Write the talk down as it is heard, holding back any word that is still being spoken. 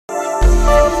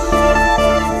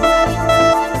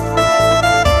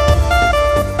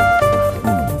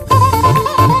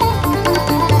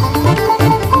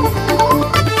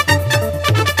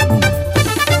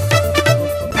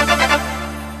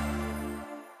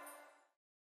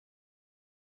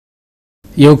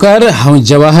येवकार हांव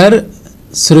जवाहर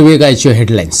सुरवेगायच्यो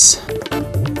हेडलायन्स.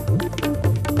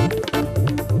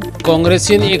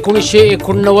 काँग्रेसीन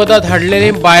 1989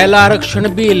 हाडलेले बायला आरक्षण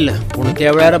बिल पूण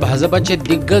त्या वेळार भाजपाचे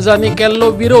दिग्गजांनी केल्लो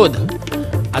विरोध.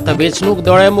 आता वेंचणूक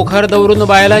दोळे मुखार दवरून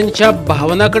बायलांच्या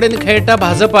भावना कडेन खेळटा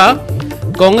भाजपा.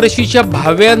 काँग्रेसीच्या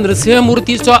भाव्या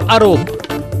नृसिंहमूर्तीचो आरोप.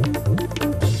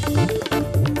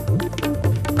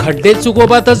 खड्डे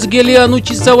चुकोवपातच गेली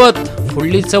अनुची चवथ.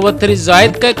 फुडली चवथ तरी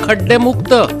जायत काय खड्डे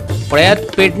मुक्त. पळयात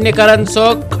पेडणेकारांचो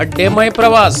खड्डेमय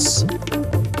प्रवास.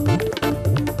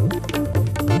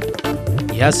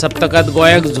 ह्या सप्तकात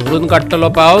गोंयाक झोडून काडटलो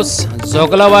पावस.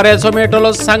 जोगला वाऱ्याचो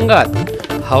मेळटलो सांगात.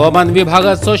 हवामान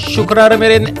विभागाचो शुक्रार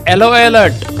मेरेन येलो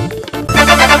अलर्ट.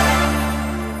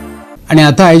 आनी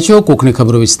आतां आयच्यो कोंकणी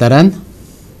खबरो विस्तारान.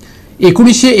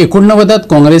 1989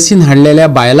 काँग्रेसीन हाडलेल्या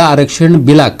बायला आरक्षण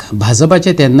बिलाक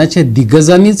भाजपाच्या तेन्नाच्या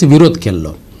दिग्गजांनीच विरोध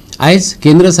केल्लो. आयज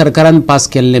केंद्र सरकारान पास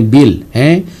केल्लें बिल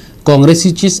हें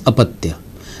काँग्रेसीचीच अपत्य.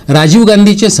 राजीव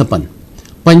गांधीचें सपन.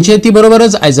 पंचायती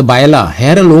बरोबरच आयज बायलां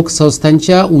हेर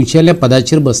लोकसंस्थांच्या उंचेल्या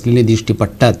पदाचेर बसलेलीं दिश्टी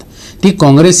पडटात. ती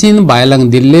काँग्रेसीन बायलांक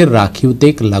दिल्ले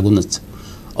राखीवतेक लागूनच.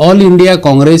 ऑल इंडिया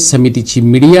काँग्रेस समितीची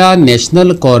मिडिया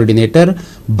नॅशनल कोऑर्डिनेटर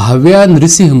भाव्या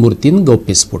नृसिंहमूर्तीन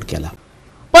गौप्यस्फोट केला.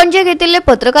 पणजे घेतिल्ले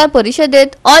पत्रकार परिषदेत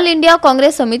ऑल इंडिया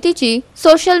काँग्रेस समितीची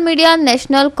social media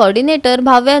national coordinator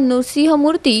Bhavya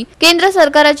नृसिंहमूर्ती केंद्र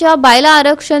सरकाराच्या बायला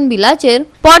आरक्षण बिलाचेर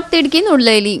पोटतिडकीन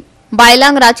उडलयली.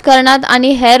 बायलांक राजकारणात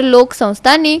आनी हेर लोक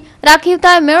संस्थांनी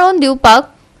राखीवताय मेळोवन दिवपाक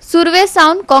सुरवे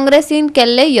सावन काँग्रेसीन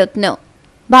केल्ले यत्न.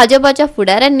 भाजपाच्या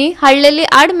फुडाऱ्यांनी हाडलेली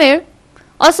आडमेळ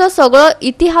असो सगळो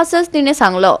इतिहासच तिणे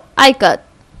सांगलो. आयकात.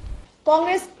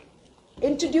 Congress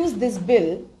introduced this bill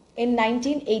in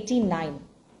 1989,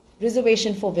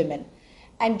 reservation for women,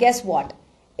 and guess what?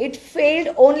 It failed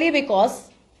only because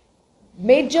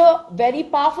major, very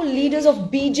powerful leaders of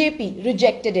BJP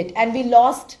rejected it, and we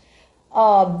lost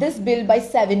this bill by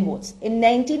 7 votes. In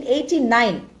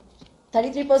 1989,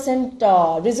 33%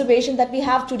 reservation that we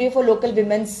have today for local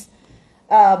women's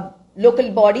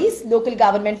local bodies, local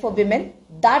government for women,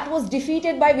 that was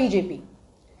defeated by BJP.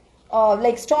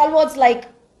 Like stalwarts like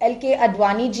LK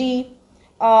Advani ji,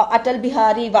 Atal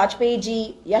Bihari Vajpayee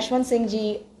ji, Yashwant Singh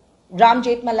ji, Ram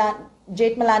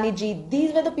Jethmalani ji,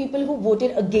 these were the people who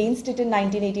voted against it in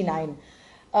 1989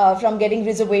 from getting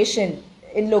reservation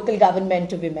in local government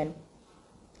to women.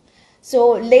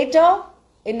 So later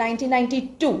in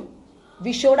 1992,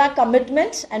 we showed our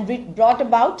commitment and we brought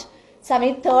about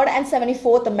 73rd and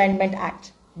 74th Amendment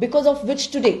Act, because of which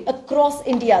today across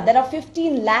India there are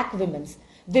 15 lakh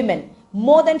women,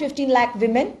 more than 15 lakh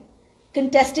women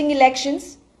contesting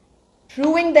elections,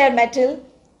 proving their mettle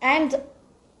and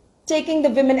taking the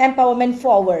women empowerment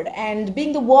forward and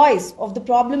being the voice of the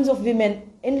problems of women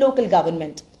in local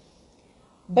government.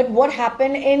 But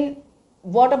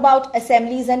what about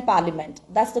assemblies and parliament?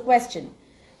 That's the question.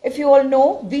 If you all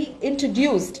know, we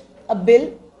introduced a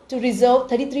bill to reserve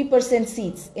 33%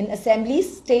 seats in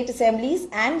assemblies, state assemblies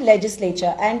and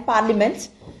legislature and parliament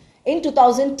in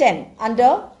 2010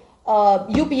 under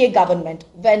UPA government,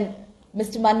 when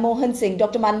Dr. Manmohan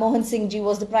Singh ji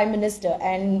was the Prime Minister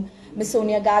and Ms.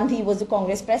 Sonia Gandhi was the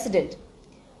Congress President.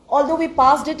 Although we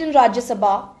passed it in Rajya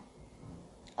Sabha,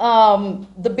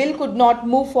 the bill could not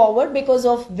move forward because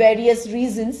of various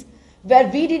reasons, where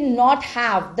we did not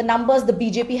have the numbers the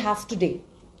BJP has today.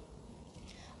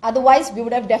 Otherwise, we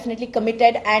would have definitely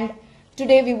committed, and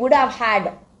today we would have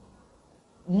had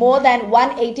more than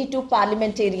 182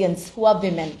 parliamentarians who are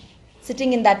women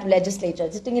sitting in that legislature,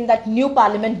 sitting in that new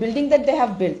parliament building that they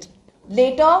have built.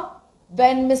 Later,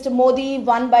 when Mr. Modi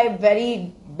won by a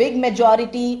very big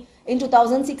majority in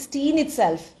 2016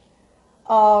 itself,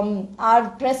 our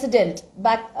president,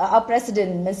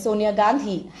 Ms. Sonia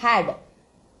Gandhi, had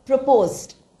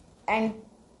proposed and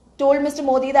told Mr.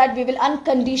 Modi that we will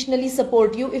unconditionally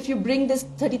support you if you bring this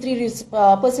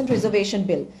 33% reservation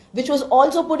bill, which was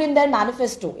also put in their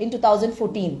manifesto in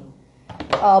 2014.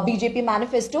 BJP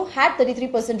manifesto had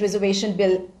 33% reservation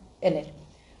bill in it.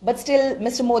 But still,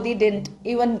 Mr. Modi didn't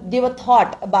even give a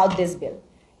thought about this bill.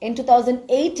 In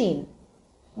 2018,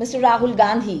 Mr. Rahul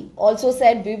Gandhi also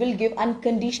said we will give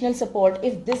unconditional support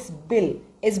if this bill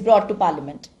is brought to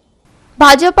parliament.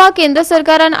 Bhajpa केंद्र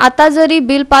सरकारान आता जरी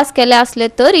bill pass केले असले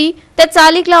तरी ते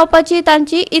चालीक लावपाची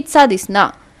तांची इत्सा दिसना.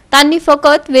 तांनी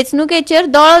फकत वेंचणुकेचेर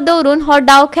दोळो दवरून हो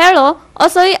डाव खेळ्ळो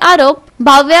असोय आरोप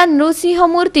भाव्या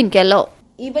नृसिंहमूर्तीन केलो.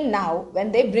 Even now,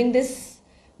 when they bring this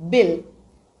bill,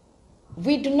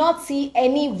 we do not see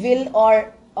any will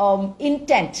or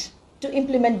intent to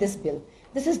implement this bill.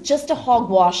 This is just a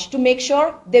hogwash to make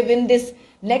sure they win this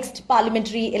next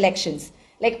parliamentary elections.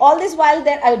 Like all this while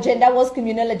their agenda was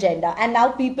communal agenda, and now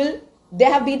people they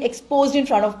have been exposed in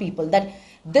front of people that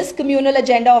this communal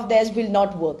agenda of theirs will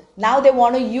not work. Now they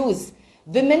want to use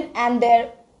women and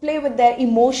play with their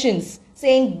emotions,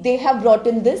 saying they have brought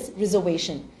in this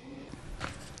reservation.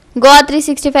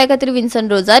 GOA365 खातीर Vinson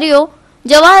Rosario,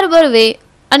 Jawahar Barve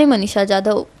आणि मनीषा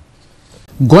जाधव.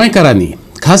 गोंयकारांनी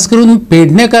खास करून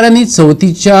पेडणेकारांनी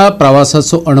चवथीच्या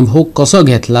प्रवासाचो अनुभव कसो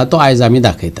घेतला तो आयज आमी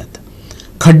दाखयतात.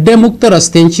 खड्डेमुक्त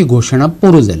रस्त्यांची घोषणा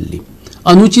पोरू जाल्ली.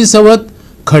 अंदूची चवथ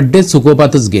खड्डे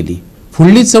चुकोवपातच गेली.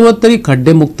 फुडली चवथ तरी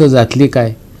खड्डेमुक्त जातली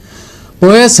काय?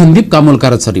 पळोवया संदीप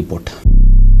कामोलकाराचो रिपोर्ट.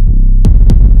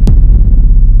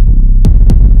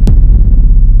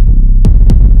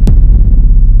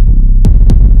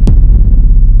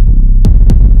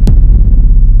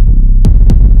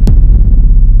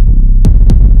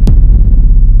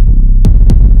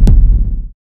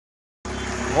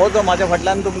 हो जो माझ्या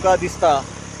फाटल्यान तुमकां दिसता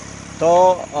तो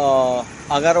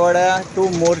आगारवाड्या टू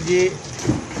मोरजी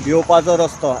येवपाचो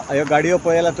रस्तो. ह्यो गाडयो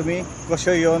पळयल्यार तुमी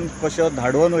कश्यो येवन कश्यो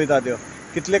धाडवून वयता त्यो.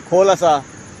 कितले खोल आसा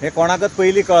हे कोणाकच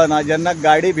पयलीं कळना. जेन्ना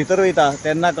गाडी भितर वयता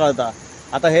तेन्ना कळटा.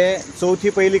 आतां हे चवथी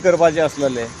पयलीं करपाचें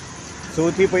आसलेलें.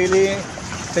 चवथी पयलीं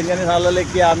तेंच्यांनी सांगलेलें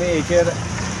की आमी हेचेर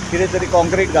कितें तरी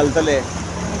कॉन्क्रीट घालतले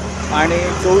आनी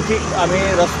चवथीक आमी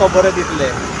रस्तो बरें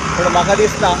दितले. पूण म्हाका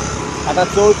दिसना आतां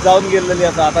चवथ जावन गेल्लेली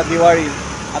आसा. आतां दिवाळी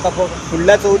आतां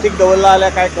फुडल्या चवथीक दवरला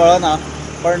जाल्यार कांय कळना.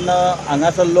 पण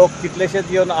हांगासर लोक कितलेशेच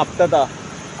येवन आपटता.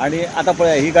 आनी आतां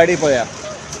पळया ही गाडी पळया.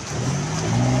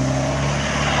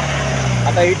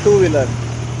 आतां ही टू व्हिलर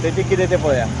तेची कितें तें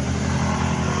पळया.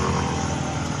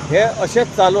 हे अशेंच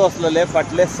चालू आसलेले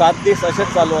फाटले 7 दीस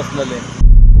अशेंच चालू आसलेले.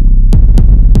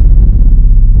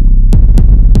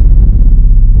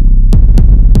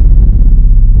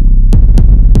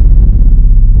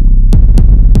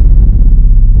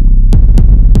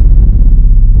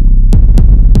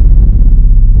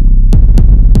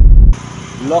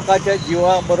 लोकांच्या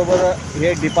जिवा बरोबर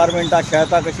हे डिपार्टमेंटा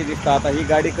खेळता कशी दिसता. आतां ही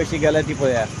गाडी कशी गेल्या ती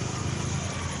पळया.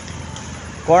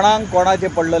 कोणाक कोणाचें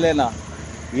पडलेलें ना.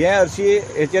 हे हरशी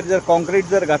हेचेर जर कॉन्क्रीट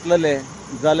जर घातलेले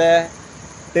जाल्यार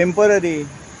टेम्पररी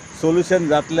सोल्युशन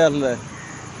जातलें आसलें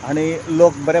आनी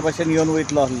लोक बरे भशेन येवन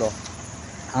वयतलो आसलो.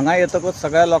 हांगा येतकूच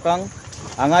सगळ्या लोकांक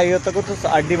हांगा येतकूच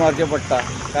आड्डी मारचें पडटा.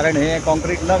 कारण हे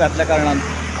कॉन्क्रीट न घातल्या कारणान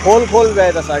खोल खोल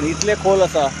वेळत आसा आनी इतले खोल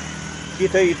आसा की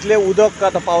थंय इतलें उदक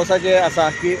आतां पावसाचें आसा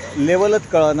की लेवलच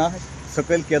कळना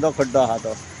सकयल केदो खड्डो आहा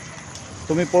तो.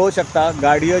 तुमी पळोवं शकता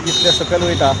गाडयो जितले सकयल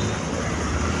वयता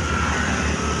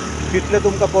तितले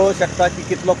तुमकां पळोवं शकता की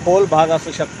कितलो खोल भाग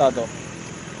आसूं शकता तो.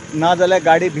 नाजाल्यार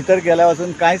गाडी भितर गेल्या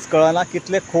वचून कांयच कळना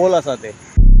कितले खोल आसा ते.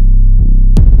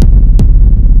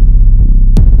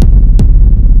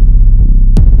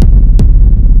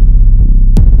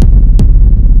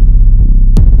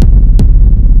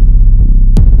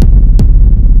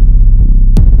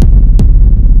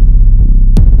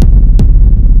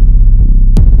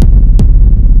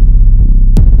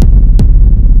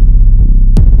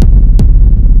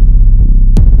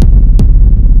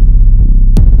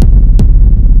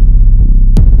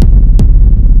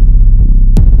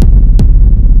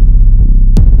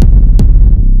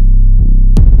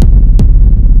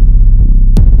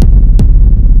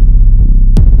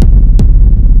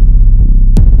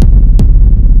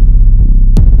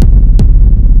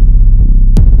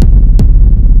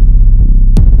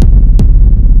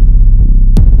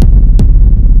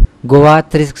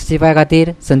 GOA365 खातीर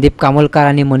संदीप कामोलकार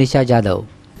आणि मनीषा जाधव.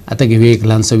 आता घेऊया एक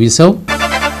लहानसो विसव.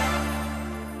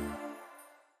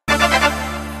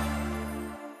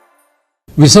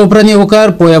 विसव उपरांत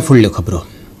येवकार पळोवया फुडल्यो खबरो.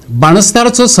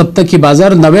 बाणस्तारचो सप्तकी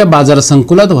बाजार नव्या बाजार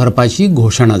संकुलात व्हरपाची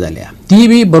घोषणा जाल्या. ती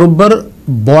बी बरोबर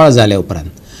बोळ जाल्या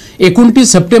उपरांत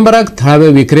 29 सप्टेंबराक थळाव्या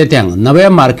विक्रेत्यांक नव्या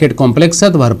मार्केट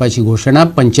कॉम्प्लेक्सात व्हरपाची घोषणा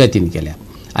पंचायतीन केल्या.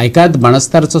 आयकात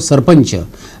बाणस्तारचो सरपंच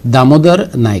दामोदर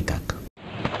नायकाक.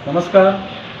 नमस्कार,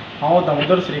 हांव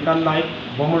दामोदर श्रीकांत नायक,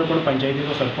 बोमोडकोण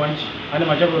पंचायतीचो सरपंच आनी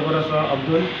म्हाज्या बरोबर आसा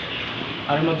अब्दुल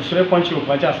आनी म्हाका दुसरे पंच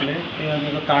येवपाचे आसले ते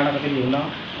आमी कारणा खातीर येवना.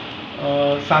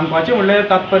 सांगपाचें म्हणल्यार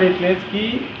तात्पर्य इतलेंच की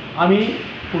आमी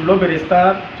फुडलो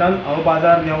बेरेस्तारच्यान हो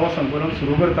बाजार नेवो संकुलन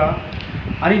सुरू करता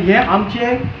आनी हे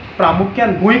आमचे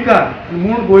प्रामुख्यान गोंयकार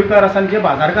मूळ गोंयकार आसा जे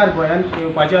बाजारकार गोंयांत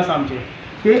येवपाचे आसा आमचे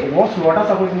ते हो स्लॉट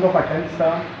आसा पळय तुमकां फाटल्यान दिसता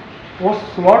हो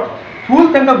स्लॉट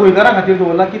फूल तांकां गोंयकारां खातीर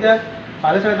दवरला. कित्याक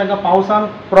फाल्यां सगळें तांकां पावसान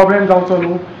प्रॉब्लेम जावचो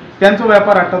न्हू, तेंचो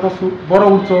वेपार हाडटा तो बरो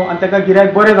उरचो आनी तांकां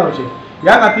गिरायक बरें जावचें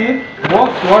ह्या खातीर हो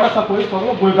स्लॉट आसा पळय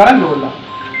सगळो गोंयकारांक दवरला.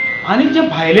 आनी जे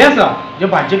भायले आसा जे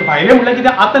भायले म्हणल्यार कितें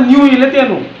आतां न्यू येयले ते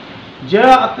न्हू,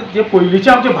 जे पयलींचे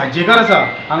आमचे भाज्येकार आसा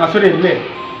हांगासर येयल्ले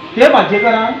ते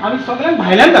भाज्येकारांक आमी सगळ्यांक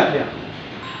भायल्यान घातल्या.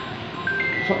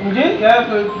 म्हणजे ह्या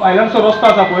भायल्यांचो रस्तो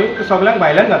आसा पळय तो सगळ्यांक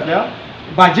भायल्यान घातल्या.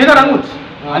 भाज्येकारांकूच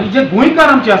आनी जे गोंयकार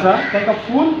आमचे आसा तांकां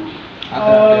फूल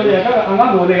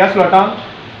हांगा दवरले ह्या स्लॉटान.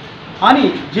 आनी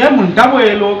जे म्हणटा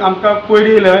पळय लोक आमकां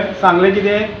पयलीं येयले सांगलें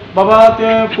कितें बाबा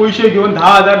ते पयशे घेवन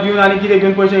 10,000 दिवन आनी कितें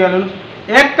घेवन पयशे घालून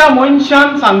एका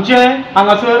मनशान सांगचें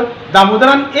हांगासर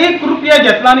दामोदरान 1 रुपया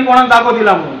घेतला आनी कोणाक जागो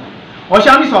दिला म्हणून.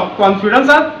 अशें आमी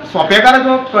कॉन्फिडन्सान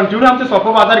सोंपेकाराचो कंटिन्यू आमचो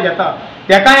सोंपो बाजार घेता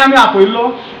तेकाय आमी आपयल्लो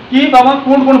की बाबा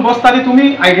कोण कोण बसता ते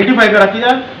तुमी आयडेंटिफाय करा.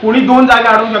 कित्याक कोणी 2 जागे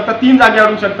हाडूंक शकता, 3 जागे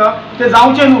हाडूंक शकता, ते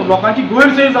जावचें न्हू, लोकांची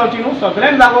गैरसोय जावची न्हू,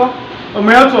 सगळ्यांक जागो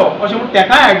मेळचो अशें म्हणून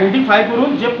तेकाय आयडेंटिफाय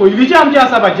करून जे पयलींचे आमचे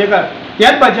आसा भाज्येकार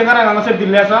त्याच भाज्येकारांक हांगासर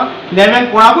दिल्ले आसा, नेव्यान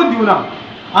कोणाकूच दिवना.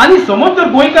 आनी समज जर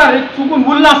गोंयकार चुकून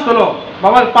उरला आसतलो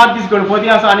बाबा 5 दीस गणपती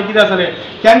आसा आनी कितें आसलें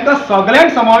तांकां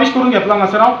सगळ्यांक समावेश करून घेतलो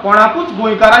हांगासर हांव. कोणाकूच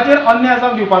गोंयकाराचेर अन्याय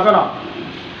जावंक दिवपाचो ना.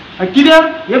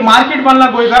 कित्याक हे मार्केट बांदला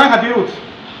गोंयकारां खातीरूच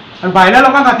आनी भायल्या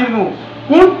लोकां खातीर न्हू.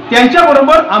 पूण तेंच्या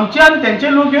बरोबर आमचे आनी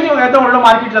तेंचे लोक घेवन येदो व्हडलो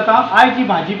मार्केट जाता. आयज जी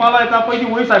भाजीपालो येता पळय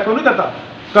ती वयर साकूनच येता,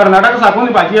 कर्नाटका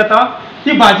साकून भाजी येता,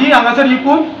 ती भाजी हांगासर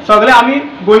विकून सगळे आमी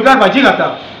गोंयकार भाजी खाता.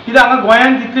 कित्याक हांगा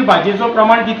गोंयांत तितली भाजयेचो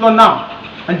प्रमाण तितलो ना.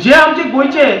 आनी जे आमचे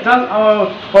गोंयचे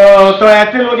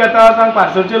तळ्यांतले लोक येतात जावं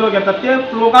पार्सलचे लोक येतात ते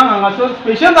लोकांक हांगासर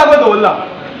स्पेशल जागो दवरला.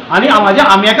 आनी म्हाजे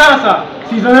आंब्याकार आसा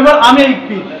सिजनेबल आंबे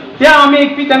विकपी, त्या आंबे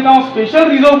विकपी तांकां हांव स्पेशल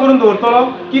रिजर्व करून दवरतलो.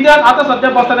 कित्याक आतां सद्या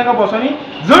बसता तांकां बसोनी,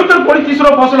 जर तर कोणी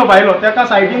तिसरो बसलो भायलो ताका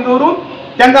सायडीन दवरून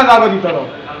तांकां जागो दितलो.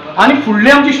 आनी फुडली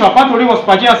आमची शॉपां थोडी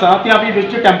वचपाची आसा ती आमी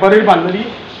बेश्टी टेम्पररी बांदलेली,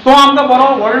 तो आमकां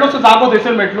बरो व्हडलोसो जागो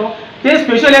थंयसर मेळटलो. ते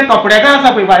स्पेशल हे कपड्याकार आसा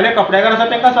पळय भायले कपड्याकार आसा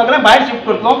तांकां सगळें भायर शिफ्ट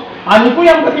करतलो. आनीकूय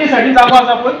आमकां ते सायडीन जागो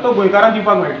आसा पळय तो गोंयकारांक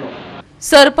दिवपाक मेळटलो.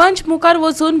 सरपंच मुखार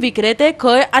वचून विक्रेते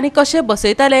खंय आनी कशे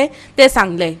बसयताले ते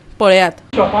सांगले. पळयात.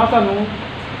 शॉपां आसा न्हू,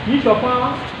 ही शॉपां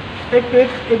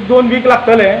एक 2 वीक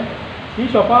लागतले. ही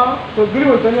शॉपां सगळीं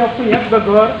वयतली अप टू हेंच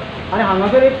घर आनी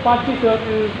हांगासर एक 500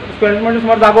 स्क्वेअर मीटर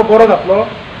सुमार जागो बरो जातलो.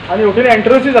 आनी हेवटेन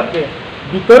एंट्रन्सूय जातले.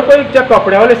 भितर पळय जे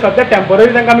कपड्यावले सद्या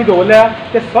टेम्पररी तांकां आमी दवरल्या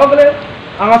ते सगळे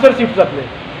हांगासर शिफ्ट जातले.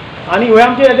 आनी हे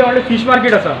आमचे येदे व्हडले फीश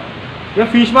मार्केट आसा. हे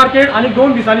फीश मार्केट आनी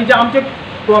 2 दिसांनी जे आमचे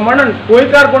परमनंट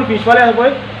गोंयकार कोण फीशवाले आसा पळय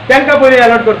तांकां पयलीं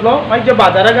अलर्ट करतलो, मागीर जे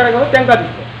बाजाराकार आसा तांकां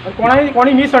दितलो.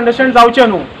 कोणी मिसअंडरस्टँड जावचें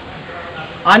न्हू.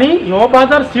 आनी हो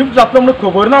बाजार शिफ्ट जातलो म्हणून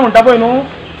खबर ना म्हणटा पळय न्हू,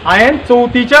 हांवें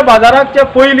चवथीच्या बाजाराच्या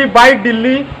पयलीं बायट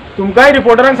दिल्ली. तुमकांय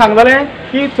रिपोर्टरांक सांगलें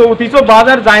की चवथीचो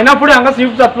बाजार जायना फुडें हांगा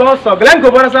शिफ्ट जातलो. सगळ्यांक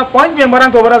खबर आसा, पंच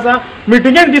मेंबरांक खबर आसा,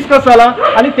 मिटिंगेन डिस्कस जाला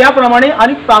आनी त्या प्रमाणे.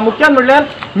 आनी प्रामुख्यान म्हणल्यार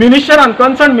मिनिस्टरान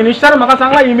कन्सर्न मिनिस्टर म्हाका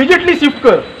सांगला इमिजिएटली शिफ्ट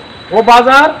कर हो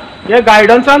बाजार. हे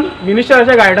गायडन्सान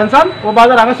मिनिस्टराच्या गायडन्सान हो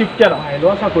बाजार हांगा शिफ्ट केला. भायलो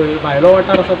आसा पळय भायलो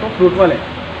वाठार आसा तो फ्रूटवाल्यांक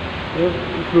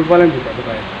दिवपाचो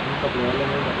भायर.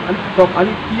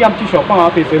 आनी ती आमची शॉपां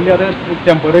थंयसरली आतां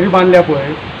टेम्पररी बांदल्या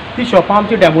पळय ती शॉपां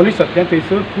आमची डॅमोलिश जातली.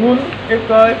 थंयसर फूल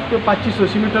एक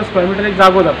 500-600 मीटर स्क्वेअर मीटर एक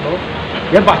जागो जातलो.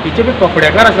 हे बाकीचे बी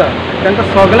कपड्याकार आसा तांकां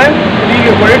सगळ्यांक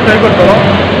रिकोर्डेड थंय करतलो.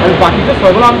 आनी बाकीचो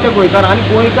सगळो आमचे गोंयकार. आनी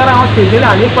गोंयकार हांव स्पेशली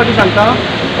आनी एक फावटी सांगता,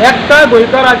 एकटाय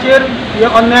गोंयकाराचेर हे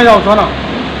अन्याय जावचो ना.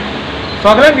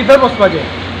 सगळ्यांक भितर बसपाचें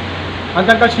आनी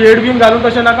तांकां शेड बीन घालून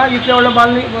तशें नाका. इतलें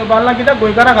व्हडलें बांदलां कित्याक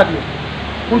गोंयकारा खातीर.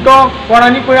 पूण तो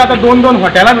कोणानी पळय आतां 2-2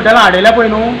 हॉटेलां हाडयल्या पळय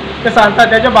न्हू ते सांगता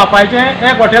तेच्या बापायचें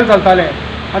एक हॉटेल चलतालें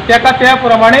आनी तेका त्या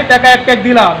प्रमाणे तेका एकट्याक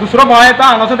दिला. दुसरो भाव येता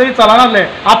हांगासर तरी चलनासलें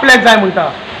आपल्याक जाय म्हणटा.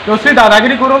 तसली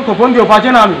दादागिरी करून खोपोवन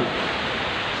घेवपाचें ना आमी.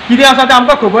 कितें आसा तें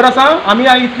आमकां खबर आसा. आमी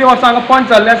इतलीं वर्सां हांगा पंच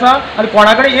जाल्ले आसा आनी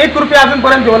कोणा कडेन 1 रुपया अजून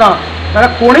पर्यंत घेवना.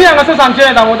 जाल्यार कोणीय हांगासर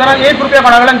सांगचें दामोदरान 1 रुपया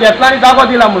कोणा कडल्यान घेतला आनी जागो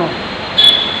दिला म्हणून.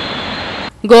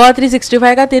 गोवा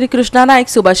 365 खातीर कृष्णा नायक,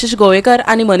 सुभाशीश गोवेकर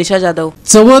आनी मनीषा जाधव.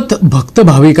 चवथ भक्त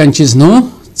भाविकांचीच न्हू,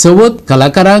 चवथ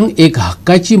कलाकारांक एक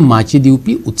हक्काची माची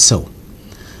दिवपी उत्सव.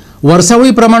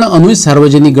 वर्सावळी प्रमाण अंदूय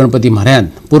सार्वजनीक गणपती म्हऱ्यांत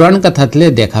पुराण कथांतले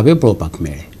देखावे पळोवपाक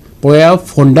मेळ्ळे. पळया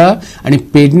फोंडा आनी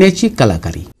पेडण्याची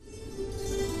कलाकारी.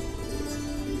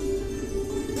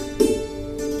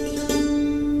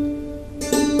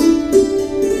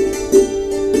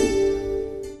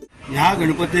 ह्या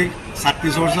गणपतीक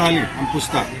 37 वर्सां जालीं आमी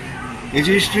पुजता.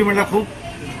 हेची हिस्ट्री म्हणल्यार खूब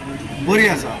बरी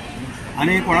आसा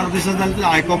आनी कोणाक दिसत जाल्यार ती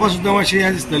आयकोपा सुद्दां अशी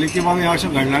हें दिसतली की बाबा हें अशें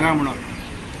घडलें काय म्हणून.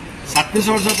 37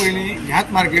 वर्सां पयलीं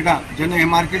ह्याच मार्केटाक जेन्ना हें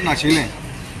मार्केट नाशिल्लें,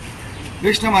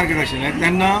 बेश्टें मार्केट आशिल्लें,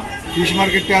 तेन्ना फीश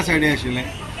मार्केट त्या सायडीन आशिल्लें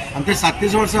आनी ते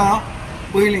 37 वर्सां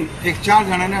पयलीं एक 4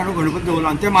 जाणांनी हाडून गणपती दवरलो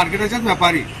आनी ते मार्केटाचेच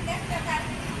वेपारी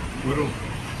बरोबर.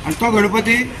 आनी तो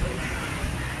गणपती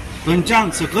थंयच्यान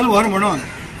सकयल व्हर म्हणून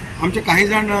आमचे काही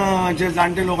जाण जे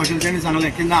जाणटे लोक आशिल्ले तेणी सांगलें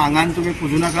की ना हांगान तुमी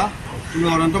पुजू नाका, तुमी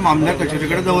व्हरून तो मामल्यार कचेरे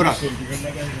कडेन दवरा.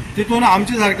 तितून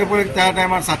आमचे सारके पळय त्या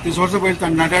टायमार 37 वर्सां पयलीं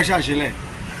तरणाटे अशें आशिल्ले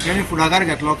तेणी फुडाकार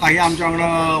घेतलो. काही आमच्या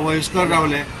वांगडा वयस्कर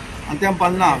रावले आनी तें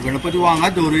म्हणलें ना गणपती हो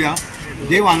हांगाच दवरुया,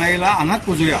 देव हांगा येयला हांगाच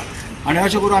पुजुया. आनी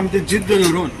अशें करून आमी ती जिद्द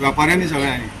धरून वेपाऱ्यांनी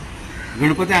सगळ्यांनी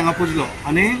गणपती हांगा पुजलो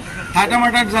आनी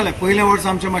थाटामाटाट जालें. पयल्या वर्स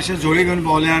आमचे मातशे झोळी घेवन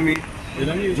भोंवले आमी.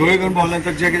 झोळी घेवन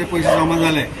भोंवल्यानंतर जे कितें पयशे जमा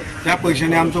जाले त्या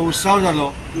पयशांनी आमचो उत्सव जालो.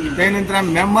 ते नंतर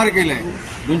आमी मेंबर केले,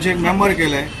 200 मेंबर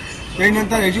केले. ते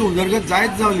नंतर हेजी उदरगत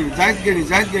जायत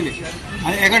गेली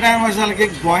आनी एका टायमार अशें जालें की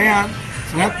गोंयांत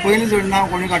सगळ्यांत पयलीं जर नांव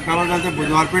कोणी काडटालो जाल्यार ते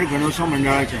बुधवारपेठ गणोत्सव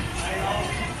मंडळाचें.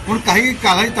 पूण काही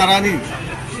कालांतरांनी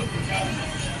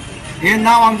हे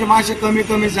नांव आमचें मातशें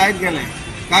कमी जायत गेलें.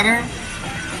 कारण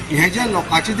हे जे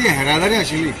लोकांची ती येरादारी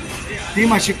आशिल्ली ती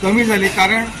मातशी कमी जाली.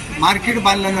 कारण मार्केट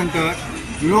बांदल्या नंतर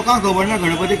लोकांक खबर ना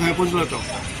गणपती खंय पुजलो तो.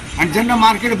 आनी जेन्ना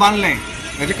मार्केट बांदलें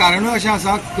हेजें कारणूय अशें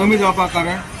आसा कमी जावपाक.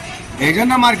 कारण हे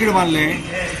जेन्ना मार्केट बांदलें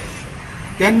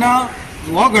तेन्ना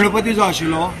हो गणपती जो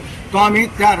आशिल्लो तो आमी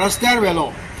त्या रस्त्यार व्हेलो.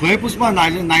 थंय पुजपाक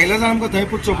नाइलाजान आमकां थंय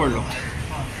पुजचो पडलो.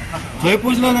 थंय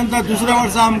पुजलो नंतर दुसऱ्या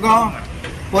वर्सा आमकां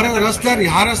परत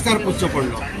ह्या रस्त्यार पुजचो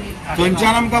पडलो.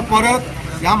 थंयच्यान आमकां परत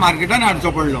ह्या मार्केटान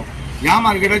हाडचो पडलो. ह्या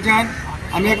मार्केटाच्यान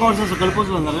आमी एका वर्सा सकयल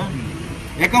पुजलो जाल्यार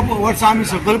एका वर्सा आमी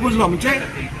सकयल पुजलो. म्हणजे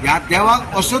ह्या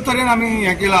देवाक अशे तरेन आमी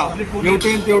हें केलां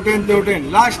तेवटेन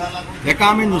लास्ट हेका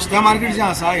आमी नुस्त्या मार्केट जें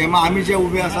आसा हे आमी जे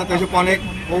उबे आसा तेजे कोणेक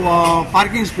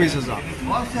पार्किंग स्पेस आसा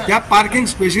त्या पार्किंग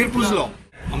स्पेसीर पुजलो.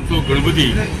 आमचो गणपती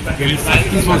गेली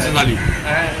 37 वर्सां जाली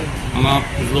हांगा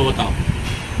पुजलो वता.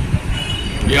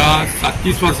 ह्या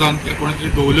 37 वर्सांत कोणी तरी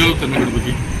दवरलेलो तेन्ना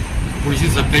गणपती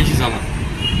 1987 सालांत.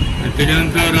 आनी तेजे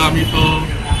नंतर आमी तो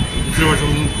दुसऱ्या वर्सा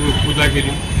पासून पुजा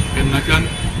केली. तेन्नाच्यान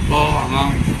तो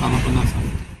हांगा पण आसा.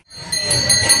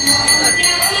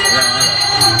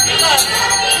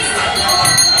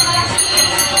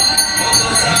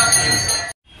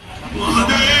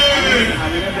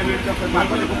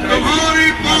 तुम्हारी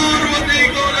पार्वती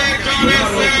को ले जाने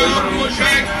से अब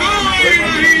मुझे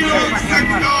कोई नहीं रोक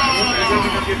सकता.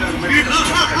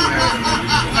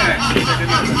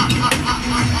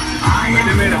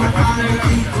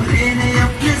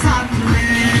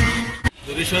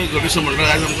 जरीश्वर गणेशोत्सव मंडळ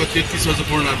आज आमकां 33 वर्सां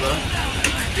पूर्ण जाता.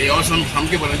 ह्या वर्सान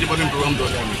सामके बऱ्याचे बरें प्रोग्राम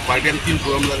दवरले आमी. पार्ट्यान 3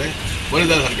 प्रोग्राम जाले बरें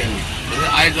जाले सारके आमी.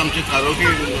 आयज आमचे कारोके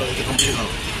कंपिटीशन आसा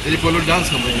तेजे पयलो डान्स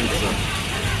कंपिटीशन आसा.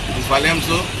 फाल्यां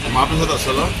आमचो महाप्रसाद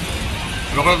आसतलो.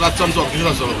 रोखडोच रातचो आमचो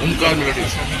ऑर्केस्ट्रा आसतलो ओमकार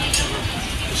मेलोडीज.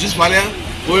 तशीच फाल्यां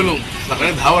पयलू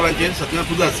सकाळीं 10 वरांचेर सत्यनारायण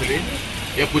पुजा आसतली.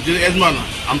 ह्या पुजेचो येजमान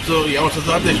आमचो ह्या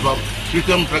वर्साचो अध्यक्ष बाब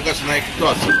प्रितम प्रकाश नायक तो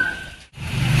आसतलो.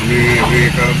 आमी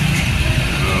एका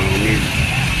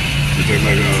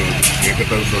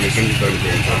एकता डोनेशन दिता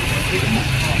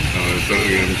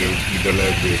आमच्या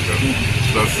विद्यालयाक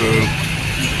प्लस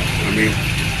आमी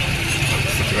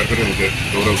सरकार कडेन आमचे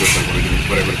गौरव करता. कोणी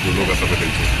बरे लोक आसा पळय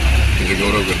तेंचे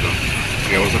गौरव करता.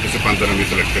 ह्या वर्सा तशे 5 जाण आमी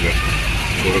सिलेक्ट केल्या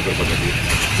गौरव करपा खातीर.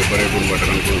 ते बरे कोण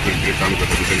वाठारान कोण कितें काम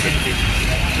करता तेंच्या खातीर.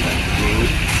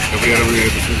 एवरी इयर आमी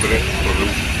तशें बरे प्रोग्राम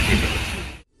करता.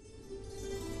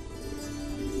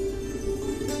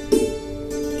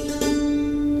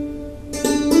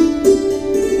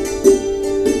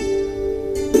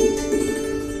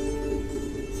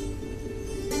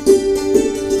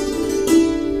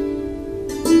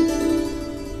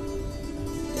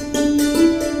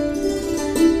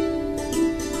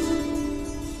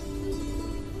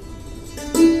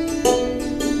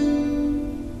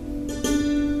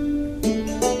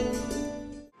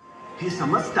 हे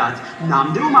समजताच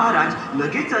नामदेव महाराज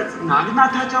लगेचच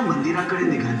नागनाथाच्या मंदिराकडे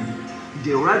निघाले.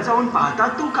 देवळात जाऊन पाहतात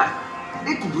तो काय,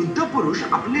 एक वृद्ध पुरुष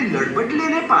आपले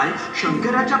लडबडलेले पाय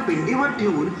शंकराच्या पिंडीवर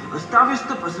ठेवून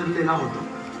अस्ताव्यस्त पसरलेला होता.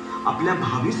 आपल्या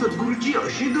भावी सद्गुरूची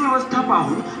अशी दुर्वस्था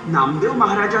पाहून नामदेव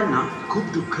महाराजांना खूप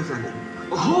दुःख झाले.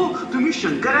 हो, तुम्ही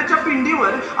शंकराच्या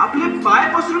पिंडीवर आपले पाय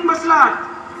पसरून बसलात.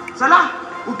 चला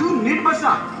उठून नीट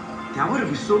बसा. त्यावर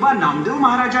विसोबा नामदेव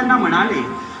महाराजांना म्हणाले,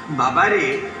 बाबा रे,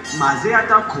 माझे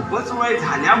आता खूपच वय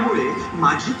झाल्यामुळे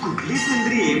माझी कुठलीच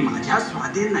इंद्रिये माझ्या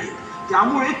स्वाधीन नाही.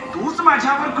 त्यामुळे तूच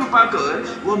माझ्यावर कृपा कर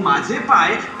व माझे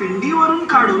पाय पिंडीवरून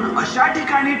काढून अशा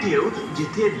ठिकाणी ठेव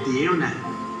जिथे देव नाही.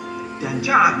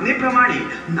 त्यांच्या आज्ञेप्रमाणे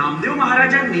नामदेव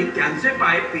महाराजांनी त्यांचे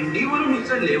पाय पिंडीवरून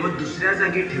उचलले व दुसऱ्या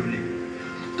जागी ठेवले.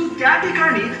 तो त्या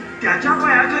ठिकाणी त्याच्या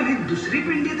पायाखाली दुसरी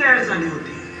पिंडी तयार झाली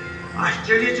होती.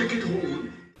 आश्चर्यचकित होऊन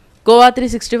गोवा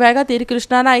 365 खातीर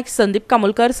कृष्णा नाईक, संदीप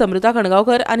कामोलकर, समृता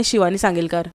खणगावकर आणि शिवानी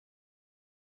सांगेलकर.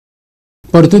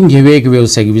 परतून घेऊया एक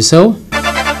व्यावसायिक विसव.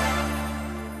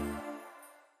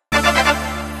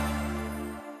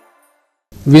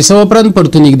 विसवापरांत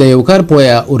परतून एकदा येवकार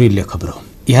पळोवया उरिल्ल्यो खबरो.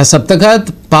 ह्या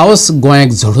सप्तकात पावस गोंयाक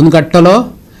झोडून काडटलो.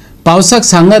 पावसाक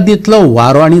सांगात दितलो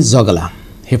वारो आनी जोगला.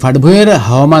 हे फाटभुंयेर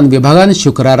हवामान विभागान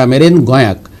शुक्रारा मेरेन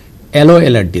गोंयाक येलो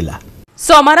अलर्ट दिला.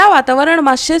 सोमारा वातावरण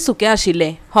मातशें सुकें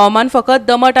आशिल्लें. हवामान फकत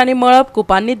दमट आनी मळब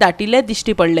कुपांनी दाटिल्ले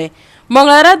दिश्टी पडले.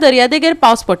 मंगळारा दर्यादेगेर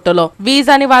पावस पडटलो. वीज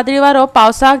आनी वादळी वारो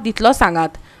पावसाक दितलो सांगात.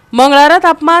 मंगळारा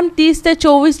तापमान 30 ते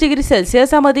 24 डिग्री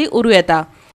सेल्सियसा मदीं उरूं येता.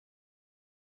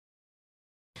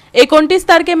 29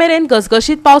 तारखे मेरेन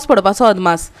घसघशीत पावस पडपाचो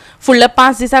अदमास. फुडल्या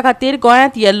 5 दिसां खातीर गोंयांत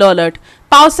येल्लो अलर्ट.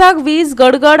 पावसाक वीज,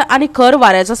 गडगड आनी खर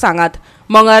वाऱ्याचो सांगात.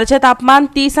 मंगळारचे तापमान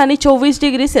 30 आनी 24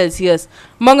 डिग्री सेल्सियस.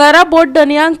 मंगळारा बोट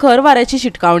दनयांक खर वाऱ्याची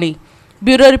शिटकावणी.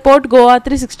 Bureau report Goa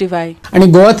 365. आणि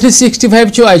गोवा 365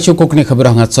 च्यो आयच्यो कोंकणी खबरो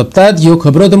हांगाच सोंपतात. ह्यो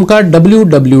खबरो तुमकां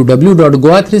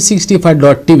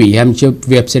www.goa365.tv ह्या आमचे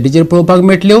वेबसायटीचेर पळोवपाक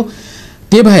मेळटल्यो.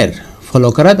 ते भायर फॉलो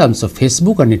करात आमचो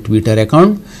फेसबूक आनी ट्विटर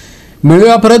अकाउंट.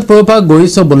 मेळुया परत पळोवपाक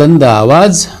गोंयचो बुलंद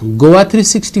आवाज गोवा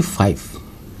 365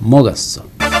 मोग आसचो.